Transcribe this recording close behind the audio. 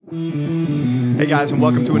Hey guys, and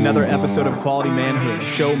welcome to another episode of Quality Manhood,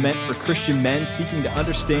 a show meant for Christian men seeking to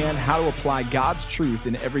understand how to apply God's truth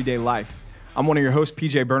in everyday life. I'm one of your hosts,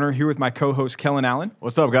 PJ Berner, here with my co-host, Kellen Allen.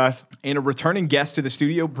 What's up, guys? And a returning guest to the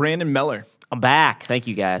studio, Brandon Meller. I'm back. Thank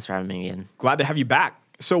you guys for having me again. Glad to have you back.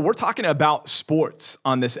 So we're talking about sports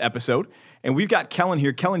on this episode, and we've got Kellen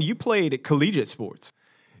here. Kellen, you played collegiate sports.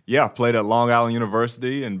 Yeah, I played at Long Island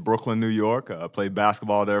University in Brooklyn, New York. I played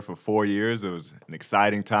basketball there for 4 years. It was an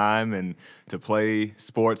exciting time, and to play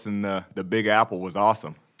sports in the Big Apple was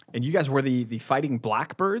awesome. And you guys were the Fighting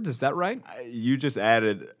Blackbirds, is that right? You just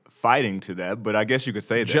added fighting to that, but I guess you could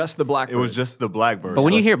say that. Just the Blackbirds. It was just the Blackbirds. But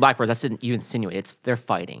when you hear blackbirds, that's you insinuate they're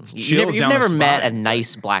fighting. You've chills down never the met a spine.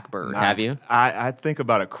 nice blackbird, have you? I think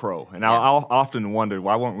about a crow, and I'll often wonder,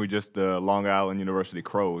 why weren't we just the Long Island University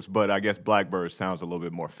Crows? But I guess Blackbird sounds a little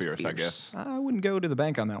bit more fierce, I guess. I wouldn't go to the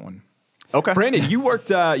bank on that one. Okay. Brandon, you worked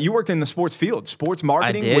in the sports field, sports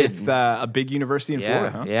marketing did. with a big university in Florida,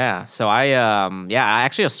 huh? Yeah. So I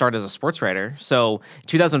actually started as a sports writer. So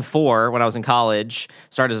 2004, when I was in college,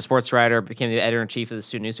 started as a sports writer, became the editor-in-chief of the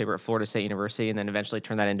student newspaper at Florida State University, and then eventually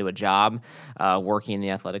turned that into a job working in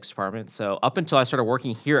the athletics department. So up until I started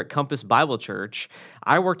working here at Compass Bible Church,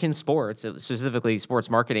 I worked in sports, specifically sports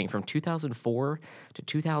marketing, from 2004 to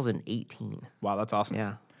 2018. Wow, that's awesome.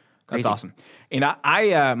 Yeah. That's Crazy. awesome. And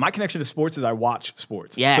I my connection to sports is I watch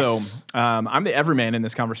sports. Yes. So I'm the everyman in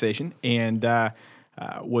this conversation, and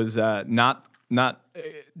was not an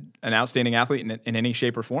outstanding athlete in any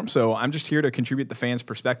shape or form. So I'm just here to contribute the fans'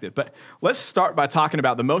 perspective. But let's start by talking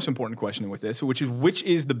about the most important question with this, which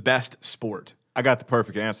is the best sport? I got the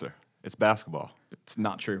perfect answer. It's basketball. It's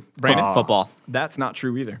not true. Brandon, Football. That's not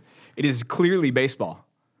true either. It is clearly baseball.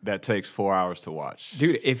 That takes 4 hours to watch.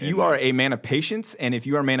 Dude, if you are a man of patience and if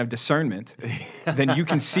you are a man of discernment, then you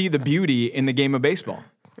can see the beauty in the game of baseball.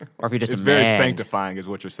 Or if you're just It's a very man. sanctifying, is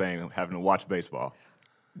what you're saying, having to watch baseball.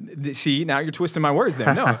 See, now you're twisting my words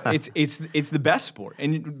there. No, it's the best sport.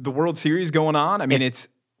 And the World Series going on, I mean, it's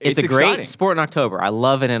a great exciting. sport in October. I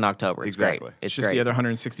love it in October. It's Exactly. great. It's It's just great. the other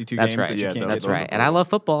 162 That's games right. that you Yeah, can't That's get right. And I love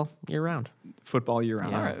football year round. football year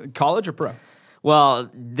round. Yeah. All right. College or pro? Well,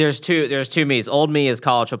 there's two me's. Old me is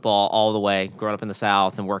college football all the way. Growing up in the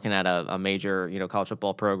South and working at a major college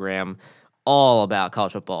football program, all about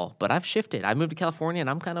college football. But I've shifted. I moved to California, and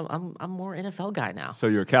I'm more NFL guy now. So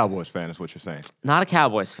you're a Cowboys fan, is what you're saying. Not a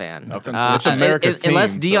Cowboys fan. Okay. It's America's team,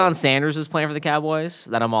 unless so- Deion Sanders is playing for the Cowboys,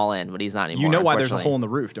 then I'm all in. But he's not anymore. You know why there's a unfortunately. hole in the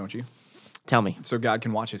roof, don't you? Tell me. So God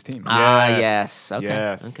can watch his team. Yes. Okay.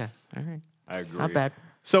 Yes. Okay. All right. I agree. Not bad.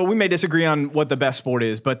 So we may disagree on what the best sport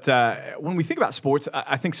is, but when we think about sports,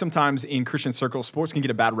 I think sometimes in Christian circles, sports can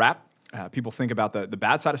get a bad rap. People think about the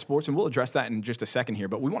bad side of sports, and we'll address that in just a second here.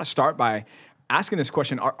 But we want to start by asking this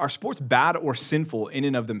question: Are sports bad or sinful in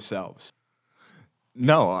and of themselves?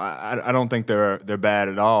 No, I don't think they're bad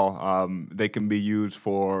at all. They can be used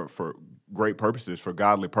for great purposes, for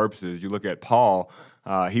godly purposes. You look at Paul;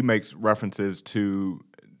 he makes references to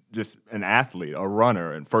just an athlete, a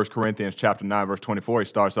runner. In 1 Corinthians chapter 9, verse 24, he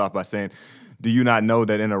starts off by saying, "Do you not know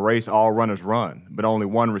that in a race all runners run, but only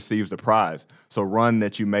one receives the prize? So run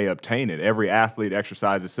that you may obtain it." Every athlete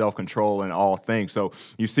exercises self-control in all things. So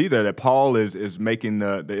you see that Paul is making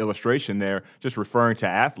the illustration there, just referring to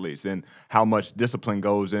athletes and how much discipline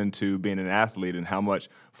goes into being an athlete and how much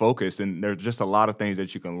focus. And there's just a lot of things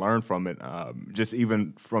that you can learn from it. Just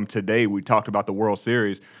even from today, we talked about the World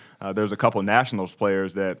Series. There's a couple of Nationals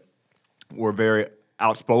players that were very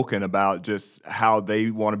outspoken about just how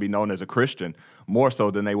they want to be known as a Christian, more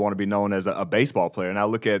so than they want to be known as a baseball player. And I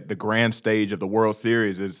look at the grand stage of the World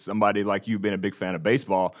Series as somebody like you being a big fan of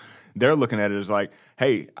baseball. They're looking at it as like,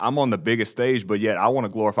 hey, I'm on the biggest stage, but yet I want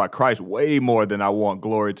to glorify Christ way more than I want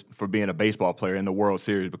glory for being a baseball player in the World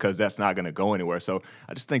Series, because that's not going to go anywhere. So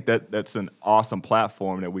I just think that's an awesome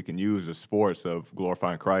platform that we can use as sports of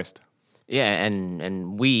glorifying Christ. Yeah,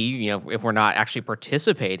 and we, if we're not actually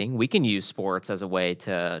participating, we can use sports as a way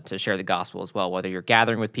to share the gospel as well. Whether you're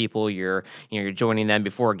gathering with people, you're joining them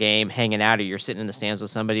before a game, hanging out, or you're sitting in the stands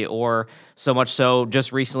with somebody, or so much so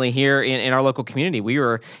just recently here in our local community, we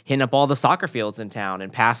were hitting up all the soccer fields in town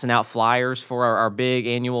and passing out flyers for our big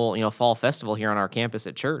annual fall festival here on our campus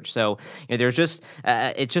at church. So there's just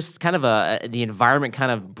it's just kind of the environment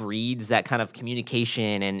kind of breeds that kind of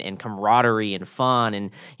communication and camaraderie and fun, and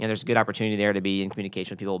there's a good opportunity there to be in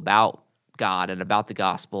communication with people about God and about the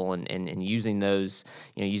gospel and using those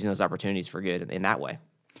opportunities for good in that way.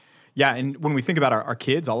 Yeah, and when we think about our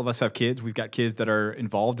kids, all of us have kids. We've got kids that are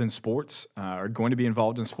involved in sports, are going to be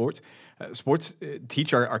involved in sports. Sports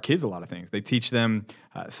teach our kids a lot of things. They teach them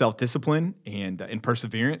self-discipline and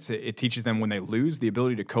perseverance. It teaches them when they lose the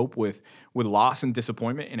ability to cope with loss and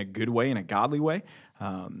disappointment in a good way, in a godly way.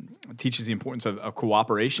 It teaches the importance of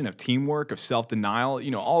cooperation, of teamwork, of self-denial.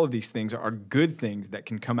 All of these things are good things that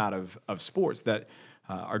can come out of sports that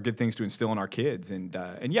are good things to instill in our kids. And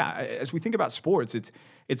yeah, as we think about sports,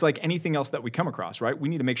 it's like anything else that we come across, right? We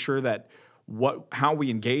need to make sure that how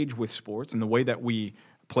we engage with sports and the way that we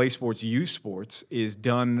play sports, use sports, is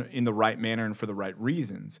done in the right manner and for the right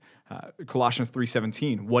reasons. Colossians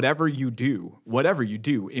 3:17, whatever you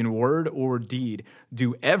do in word or deed,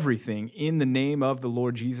 do everything in the name of the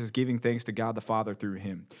Lord Jesus, giving thanks to God the Father through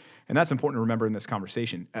him. And that's important to remember in this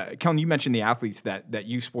conversation. Kellen, you mentioned the athletes that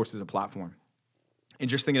use sports as a platform. And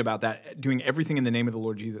just thinking about that, doing everything in the name of the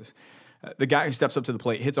Lord Jesus. The guy who steps up to the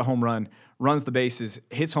plate, hits a home run, runs the bases,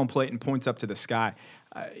 hits home plate, and points up to the sky.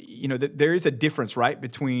 There is a difference, right,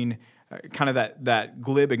 between kind of that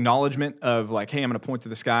glib acknowledgement of like, hey, I'm going to point to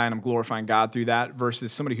the sky and I'm glorifying God through that,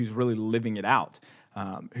 versus somebody who's really living it out,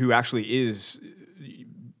 who actually is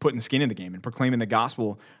putting skin in the game and proclaiming the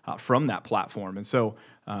gospel from that platform. And so,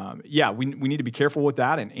 we need to be careful with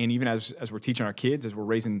that. And even as we're teaching our kids, as we're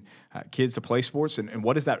raising kids to play sports, and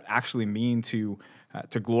what does that actually mean to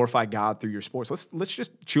glorify God through your sports? Let's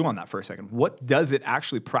just chew on that for a second. What does it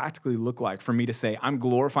actually practically look like for me to say I'm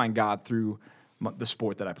glorifying God through the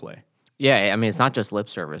sport that I play? Yeah, I mean, it's not just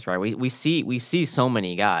lip service, right? We see so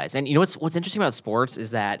many guys, and what's interesting about sports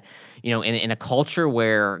is that in a culture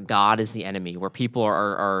where God is the enemy, where people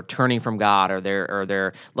are turning from God, or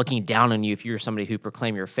they're looking down on you if you're somebody who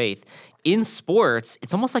proclaim your faith. In sports,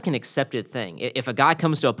 it's almost like an accepted thing. If a guy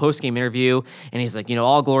comes to a post-game interview and he's like,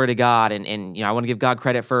 all glory to God, and I want to give God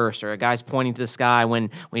credit first, or a guy's pointing to the sky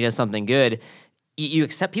when he does something good.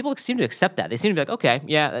 People seem to accept that. They seem to be like, okay,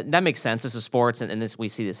 yeah, that makes sense. This is sports, and we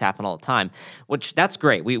see this happen all the time, which that's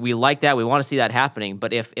great. We like that. We want to see that happening.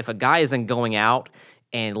 But if a guy isn't going out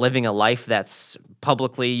and living a life that's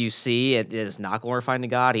publicly you see it is not glorifying to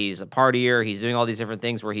God, he's a partier, he's doing all these different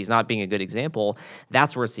things where he's not being a good example,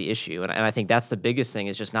 that's where it's the issue. And I think that's the biggest thing,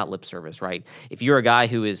 is just not lip service, right? If you're a guy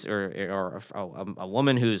who is, or a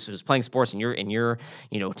woman who's playing sports, and you're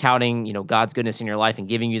touting God's goodness in your life and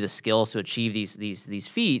giving you the skills to achieve these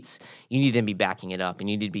feats, you need to be backing it up, and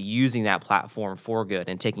you need to be using that platform for good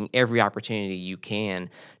and taking every opportunity you can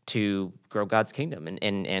to grow God's kingdom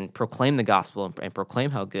and proclaim the gospel and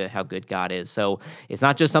proclaim how good God is. So it's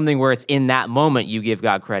not just something where it's in that moment you give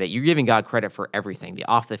God credit. You're giving God credit for everything, the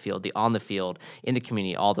off the field, the on the field, in the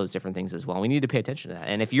community, all those different things as well. We need to pay attention to that.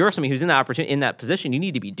 And if you're somebody who's in that position, you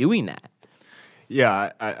need to be doing that.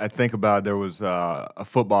 Yeah, I think about, there was a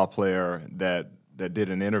football player that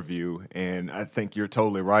did an interview, and I think you're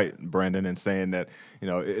totally right, Brandon, in saying that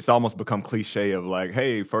it's almost become cliche of like,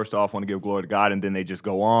 hey, first off, want to give glory to God, and then they just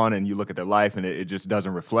go on, and you look at their life, and it just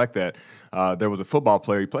doesn't reflect that. There was a football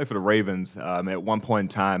player, he played for the Ravens at one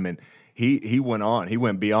point in time, and he went on. He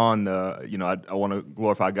went beyond the, I want to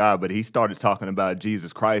glorify God, but he started talking about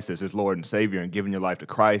Jesus Christ as his Lord and Savior, and giving your life to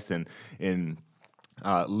Christ, and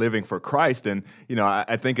living for Christ. And,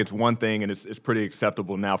 I think it's one thing, and it's pretty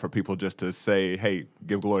acceptable now for people just to say, hey,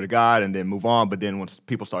 give glory to God, and then move on. But then when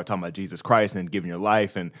people start talking about Jesus Christ and giving your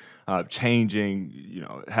life and changing,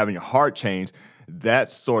 having your heart change, that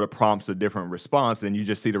sort of prompts a different response. And you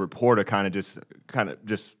just see the reporter kind of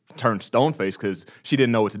just turn stone-faced, because she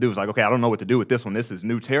didn't know what to do. It's like, okay, I don't know what to do with this one. This is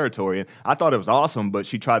new territory. And I thought it was awesome, but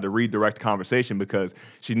she tried to redirect the conversation because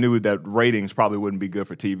she knew that ratings probably wouldn't be good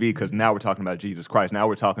for TV, because now we're talking about Jesus Christ. Now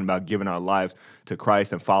we're talking about giving our lives to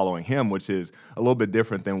Christ and following him, which is a little bit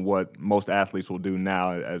different than what most athletes will do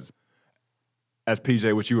now, as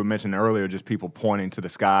PJ, which you were mentioning earlier, just people pointing to the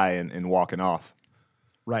sky and walking off.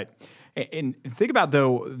 Right. And think about,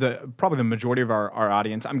 though, probably the majority of our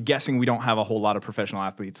audience, I'm guessing we don't have a whole lot of professional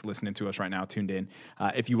athletes listening to us right now, tuned in.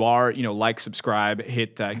 If you are, like, subscribe,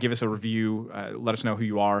 give us a review, let us know who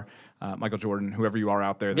you are, Michael Jordan, whoever you are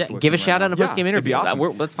out there that's listening. Give a shout out in a post-game interview.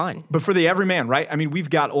 Awesome. That's fine. But for the everyman, right? I mean, we've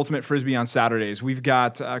got Ultimate Frisbee on Saturdays. We've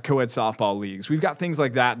got co-ed softball leagues. We've got things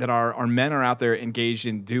like that our men are out there engaged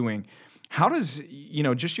in doing. How does,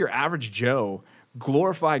 just your average Joe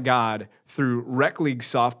glorify God through rec league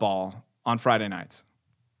softball on Friday nights?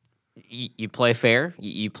 You play fair.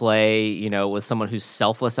 You play, with someone who's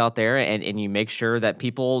selfless out there, and you make sure that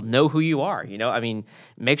people know who you are. I mean,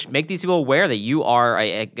 make these people aware that you are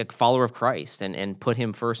a follower of Christ, and put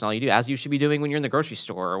Him first in all you do, as you should be doing when you're in the grocery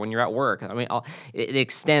store or when you're at work. I mean, it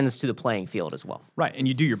extends to the playing field as well. Right, and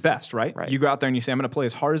you do your best, right? Right. You go out there and you say, I'm going to play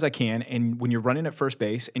as hard as I can, and when you're running at first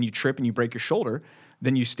base and you trip and you break your shoulder,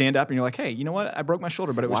 then you stand up and you're like, hey, you know what? I broke my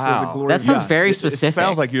shoulder, but it was for the glory That of sounds God. very It specific.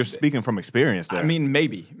 sounds like you're speaking from experience there. I mean,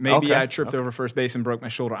 maybe Okay. I tripped over first base and broke my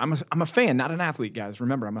shoulder. I'm a fan, not an athlete, guys.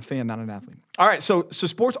 Remember, I'm a fan, not an athlete. All right, so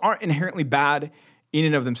sports aren't inherently bad in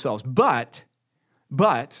and of themselves, but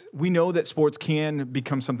we know that sports can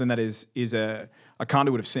become something that is a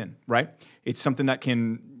conduit of sin, right? It's something that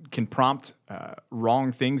can prompt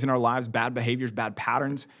wrong things in our lives, bad behaviors, bad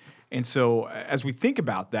patterns, and so as we think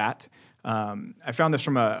about that. I found this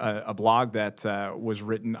from a blog that was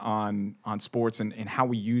written on sports and how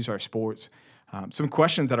we use our sports. Some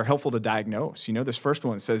questions that are helpful to diagnose. This first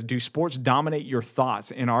one says, do sports dominate your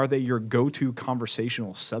thoughts, and are they your go-to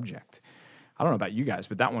conversational subject? I don't know about you guys,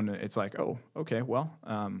 but that one, it's like, oh, okay, well,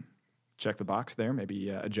 check the box there, maybe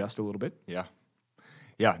adjust a little bit.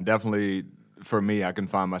 Yeah, definitely. For me, I can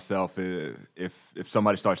find myself if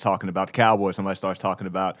somebody starts talking about the Cowboys, somebody starts talking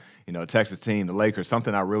about a Texas team, the Lakers,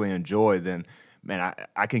 something I really enjoy, then man,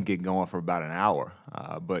 I can get going for about an hour.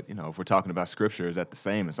 But if we're talking about Scripture, is that the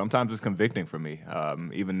same? And sometimes it's convicting for me.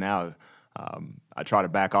 Even now, I try to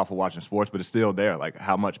back off of watching sports, but it's still there. Like,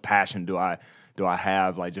 how much passion do I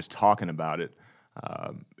have? Like, just talking about it,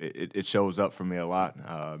 it shows up for me a lot,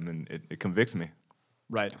 and it convicts me.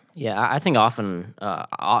 Right. Yeah, I think often,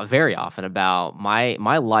 very often, about my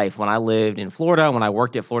life when I lived in Florida, when I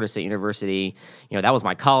worked at Florida State University. That was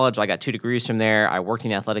my college. I got 2 degrees from there. I worked in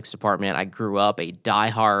the athletics department. I grew up a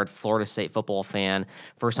diehard Florida State football fan.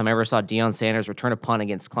 First time I ever saw Deion Sanders return a punt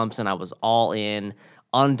against Clemson, I was all in,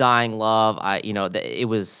 undying love. It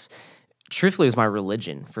was. Truthfully, it was my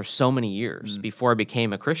religion for so many years before I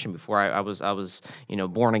became a Christian. Before I was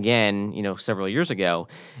born again, several years ago.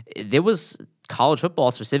 There was college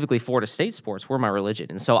football, specifically Florida State sports, were my religion,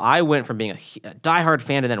 and so I went from being a diehard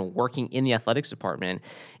fan to then working in the athletics department.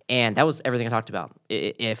 And that was everything I talked about.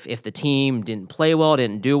 If the team didn't play well,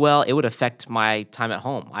 didn't do well, it would affect my time at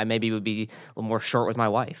home. I maybe would be a little more short with my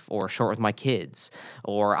wife, or short with my kids,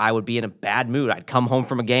 or I would be in a bad mood. I'd come home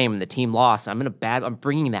from a game and the team lost. I'm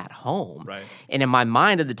bringing that home. Right. And in my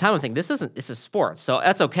mind at the time, I'm thinking, this is sports, so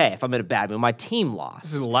that's okay if I'm in a bad mood. My team lost.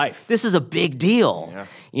 This is life. This is a big deal.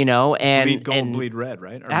 Yeah. And Bleed gold, and bleed red,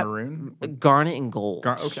 right? Or maroon? Garnet and gold.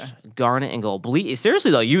 Okay. Garnet and gold.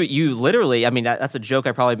 Seriously though, you literally. I mean, that's a joke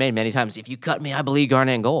I probably made many times. If you cut me, I bleed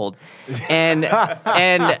garnet and gold. And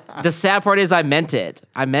the sad part is, I meant it.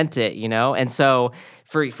 And so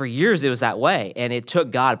for years it was that way. And it took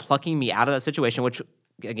God plucking me out of that situation, which,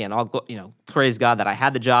 again, I'll praise God that I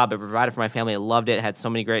had the job, I provided for my family, I loved it, had so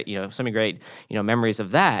many great memories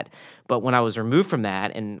of that. But when I was removed from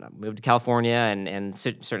that and moved to California, and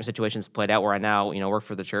certain situations played out where I now work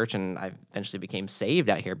for the church, and I eventually became saved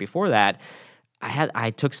out here. Before that, I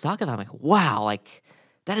took stock of that. I'm like, wow, like,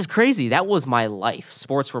 that is crazy. That was my life.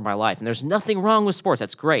 Sports were my life. And there's nothing wrong with sports.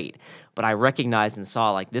 That's great. But I recognized and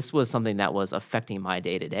saw, like, this was something that was affecting my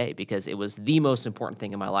day-to-day, because it was the most important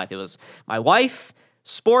thing in my life. It was my wife,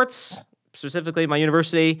 sports, specifically my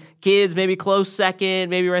university, kids maybe close second,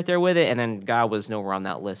 maybe right there with it, and then God was nowhere on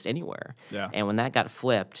that list anywhere. Yeah. And when that got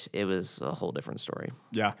flipped, it was a whole different story.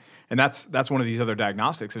 Yeah, and that's one of these other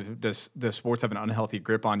diagnostics. Does sports have an unhealthy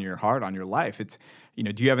grip on your heart, on your life? It's,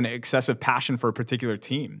 do you have an excessive passion for a particular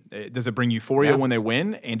team? Does it bring euphoria when they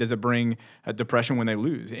win, and does it bring depression when they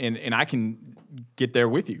lose? And I can get there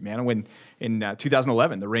with you, man. When in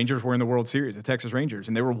 2011, the Rangers were in the World Series, the Texas Rangers,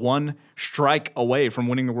 and they were one strike away from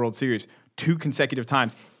winning the World Series 2 consecutive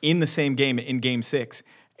times in the same game, in Game 6,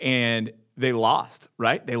 and they lost,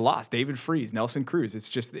 right? They lost. David Freese, Nelson Cruz.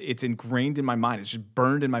 It's ingrained in my mind. It's just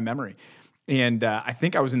burned in my memory. And I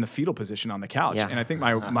think I was in the fetal position on the couch. Yeah. And I think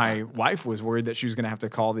my wife was worried that she was going to have to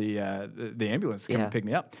call the ambulance to come and pick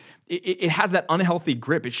me up. It has that unhealthy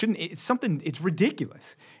grip. It's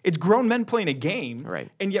ridiculous. It's grown men playing a game. Right.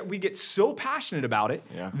 And yet we get so passionate about it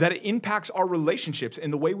that it impacts our relationships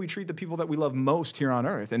and the way we treat the people that we love most here on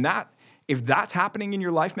earth. And that If that's happening in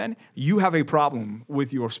your life, man, you have a problem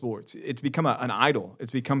with your sports. It's become an idol.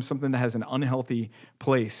 It's become something that has an unhealthy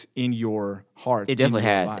place in your heart. It definitely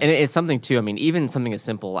has, and it's something too. I mean, even something as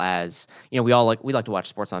simple as we like to watch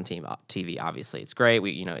sports on TV. Obviously, it's great.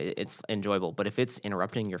 It's enjoyable. But if it's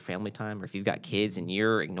interrupting your family time, or if you've got kids and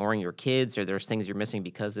you're ignoring your kids, or there's things you're missing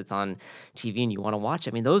because it's on TV and you want to watch,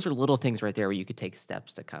 I mean, those are little things right there where you could take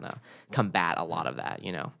steps to kind of combat a lot of that.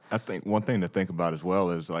 I think one thing to think about as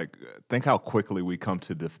well is think how quickly we come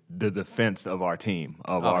to the defense of our team,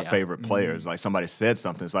 of our favorite players. Like somebody said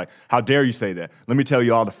something, it's like, how dare you say that? Let me tell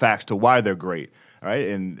you all the facts to why they're great. All right,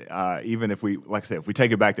 and even if we, like I said, if we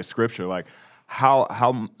take it back to Scripture, like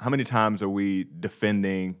how many times are we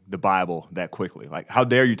defending the Bible that quickly? Like, how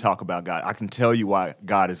dare you talk about God? I can tell you why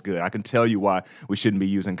God is good. I can tell you why we shouldn't be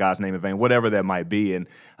using God's name in vain, whatever that might be. And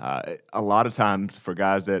a lot of times for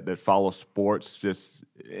guys that follow sports just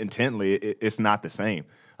intently, it's not the same.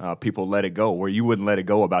 People let it go, where you wouldn't let it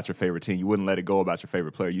go about your favorite team. You wouldn't let it go about your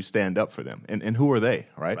favorite player. You stand up for them. And who are they,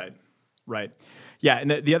 right? Right. Yeah,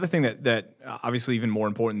 and the other thing that obviously even more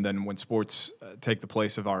important than when sports take the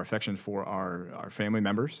place of our affection for our family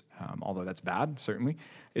members, although that's bad, certainly,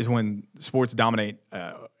 is when sports dominate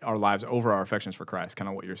our lives over our affections for Christ, kind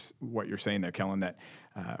of what you're saying there, Kellen, that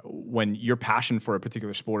when your passion for a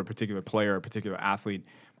particular sport, a particular player, a particular athlete,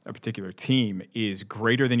 a particular team is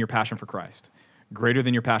greater than your passion for Christ, greater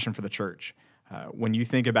than your passion for the church. When you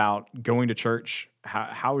think about going to church,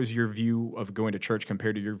 how is your view of going to church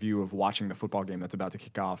compared to your view of watching the football game that's about to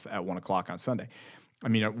kick off at 1 o'clock on Sunday? I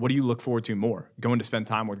mean, what do you look forward to more? Going to spend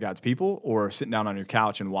time with God's people, or sitting down on your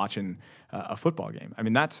couch and watching a football game? I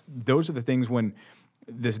mean, those are the things when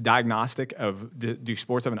this diagnostic of do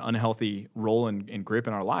sports have an unhealthy role and grip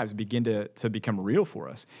in our lives begin to become real for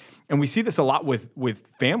us. And we see this a lot with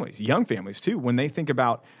families, young families too, when they think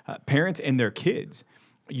about parents and their kids.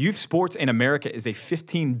 Youth sports in America is a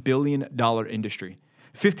 $15 billion industry.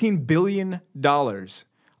 $15 billion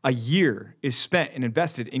a year is spent and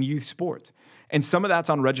invested in youth sports. And some of that's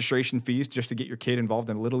on registration fees just to get your kid involved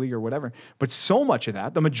in Little League or whatever. But so much of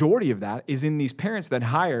that, the majority of that, is in these parents that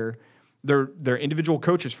hire their individual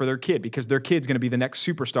coaches for their kid because their kid's going to be the next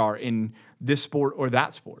superstar in this sport or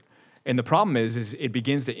that sport. And the problem is it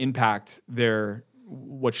begins to impact their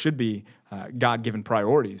what should be God-given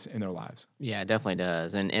priorities in their lives. Yeah, it definitely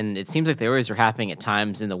does. And it seems like they always are happening at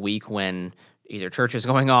times in the week when either church is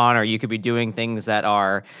going on or you could be doing things that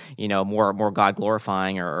are, more God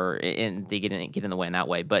glorifying or they get in the way in that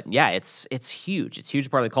way. But yeah, it's huge. It's a huge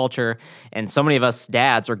part of the culture. And so many of us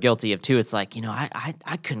dads are guilty of too. It's like,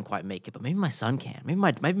 I couldn't quite make it, but maybe my son can.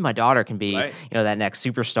 Maybe my daughter can be, right, that next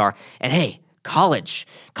superstar. And hey, college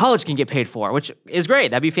can get paid for, which is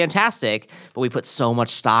great. That'd be fantastic. But we put so much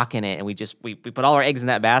stock in it, and we put all our eggs in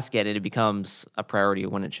that basket, and it becomes a priority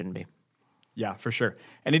when it shouldn't be. Yeah, for sure.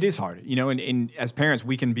 And it is hard, and as parents,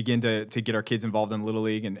 we can begin to get our kids involved in Little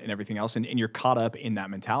League and everything else, and you're caught up in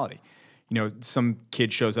that mentality. Some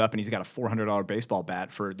kid shows up and he's got a $400 baseball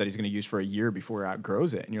bat that he's going to use for a year before he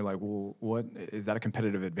outgrows it. And you're like, well, what is that a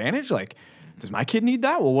competitive advantage? Like, does my kid need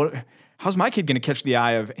that? Well, how's my kid going to catch the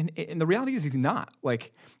eye of, and the reality is he's not.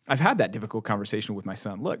 Like, I've had that difficult conversation with my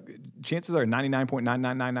son. Look, chances are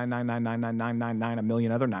 99.999999999 a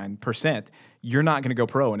million other 9%, you're not going to go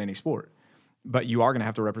pro in any sport. But you are going to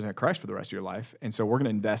have to represent Christ for the rest of your life. And so we're going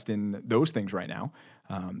to invest in those things right now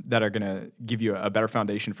that are going to give you a better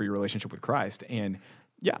foundation for your relationship with Christ. And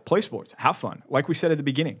yeah, play sports, have fun. Like we said at the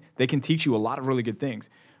beginning, they can teach you a lot of really good things.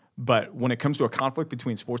 But when it comes to a conflict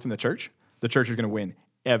between sports and the church is going to win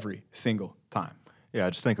every single time. Yeah, I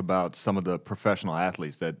just think about some of the professional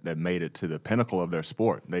athletes that made it to the pinnacle of their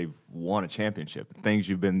sport. They've won a championship. Things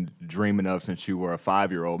you've been dreaming of since you were a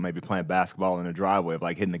 5-year-old, maybe playing basketball in the driveway, of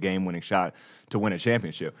like hitting the game-winning shot to win a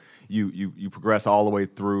championship. You progress all the way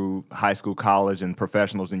through high school, college, and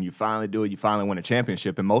professionals, and you finally do it. You finally win a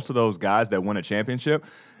championship. And most of those guys that win a championship,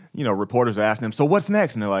 reporters are asking them, so what's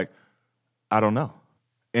next? And they're like, I don't know.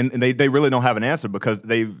 And they really don't have an answer because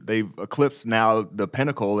they've eclipsed now the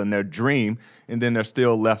pinnacle in their dream, and then they're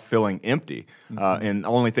still left feeling empty. Mm-hmm. And the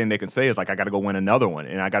only thing they can say is like, I got to go win another one,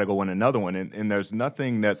 and I got to go win another one. And there's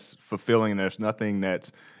nothing that's fulfilling. There's nothing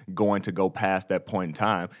that's going to go past that point in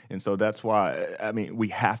time. And so that's why, we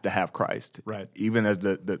have to have Christ. Right. Even as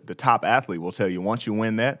the top athlete will tell you, once you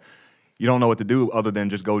win that, you don't know what to do other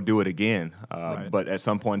than just go do it again. Right. But at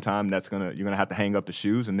some point in time, you're gonna have to hang up the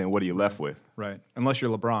shoes, and then what are you left with? Right. Unless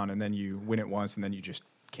you're LeBron, and then you win it once, and then you just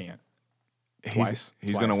can't. twice.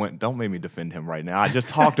 He's going to win. Don't make me defend him right now. I just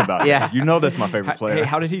talked about Yeah. it. You know that's my favorite player. Hey,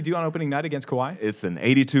 how did he do on opening night against Kawhi? It's an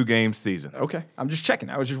 82-game season. Okay, I'm just checking.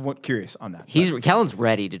 I was just curious on that. Kellen's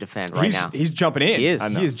ready to defend right now. He's jumping in. He is.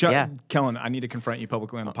 He is Yeah. Kellen, I need to confront you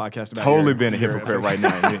publicly on the podcast about Totally your- been a your hypocrite efforts.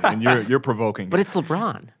 right now, and you're provoking. But it's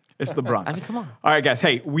LeBron. It's LeBron. I mean, come on. All right, guys.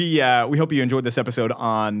 Hey, we hope you enjoyed this episode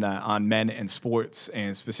on men and sports,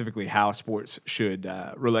 and specifically how sports should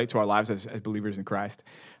relate to our lives as believers in Christ.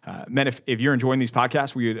 Men, if you're enjoying these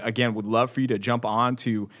podcasts, we would love for you to jump on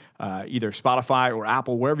to either Spotify or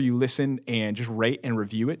Apple, wherever you listen, and just rate and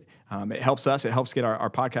review it. It helps us. It helps get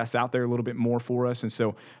our podcast out there a little bit more for us, and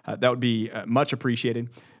so that would be much appreciated.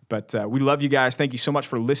 But we love you guys. Thank you so much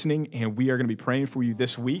for listening, and we are going to be praying for you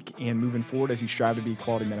this week and moving forward as you strive to be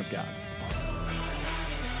quality men of God.